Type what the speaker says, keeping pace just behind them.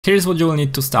Here's what you will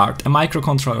need to start: a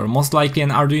microcontroller, most likely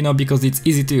an Arduino because it's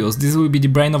easy to use. This will be the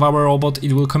brain of our robot,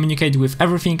 it will communicate with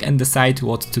everything and decide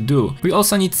what to do. We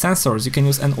also need sensors. You can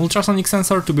use an ultrasonic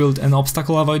sensor to build an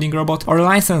obstacle avoiding robot or a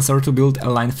line sensor to build a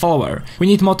line follower. We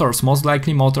need motors, most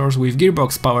likely motors with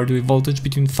gearbox powered with voltage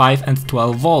between 5 and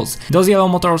 12 volts. Those yellow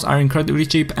motors are incredibly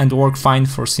cheap and work fine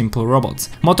for simple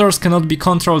robots. Motors cannot be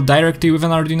controlled directly with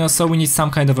an Arduino, so we need some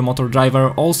kind of a motor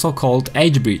driver, also called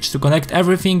H-bridge. To connect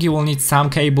everything you will need some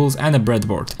cables and a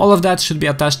breadboard. All of that should be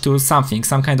attached to something,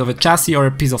 some kind of a chassis or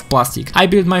a piece of plastic. I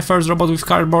built my first robot with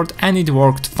cardboard and it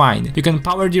worked fine. You can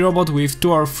power the robot with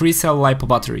 2 or 3 cell LiPo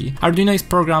battery. Arduino is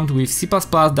programmed with C++,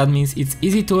 that means it's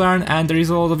easy to learn and there is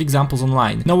a lot of examples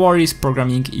online. No worries,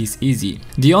 programming is easy.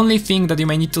 The only thing that you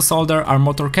may need to solder are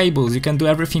motor cables. You can do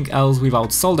everything else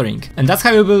without soldering. And that's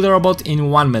how you build a robot in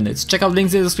 1 minute. Check out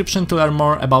links in the description to learn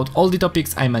more about all the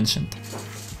topics I mentioned.